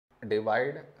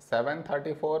divide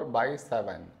 734 by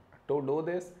 7. To do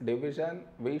this division,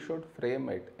 we should frame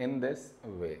it in this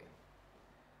way.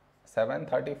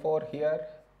 734 here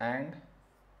and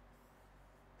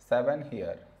 7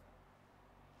 here.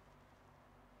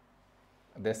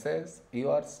 This is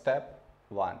your step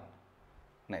 1.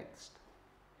 Next,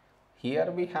 here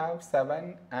we have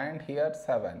 7 and here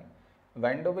 7.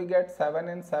 When do we get 7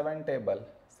 in 7 table?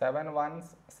 7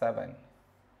 ones 7.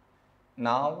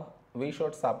 Now we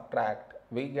should subtract.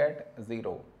 We get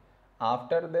 0.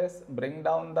 After this, bring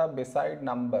down the beside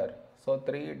number. So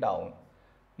 3 down.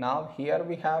 Now here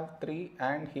we have 3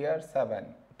 and here 7.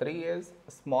 3 is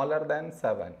smaller than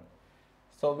 7.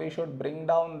 So we should bring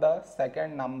down the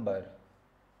second number.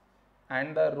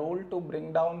 And the rule to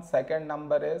bring down second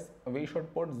number is we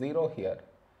should put 0 here.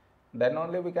 Then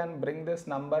only we can bring this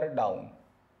number down.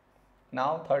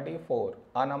 Now 34.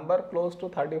 A number close to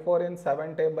 34 in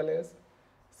 7 table is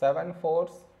 7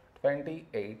 fours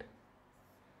 28.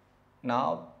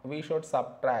 Now we should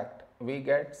subtract. We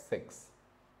get 6.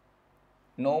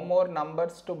 No more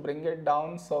numbers to bring it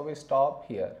down, so we stop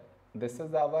here. This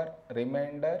is our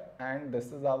remainder and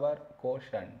this is our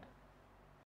quotient.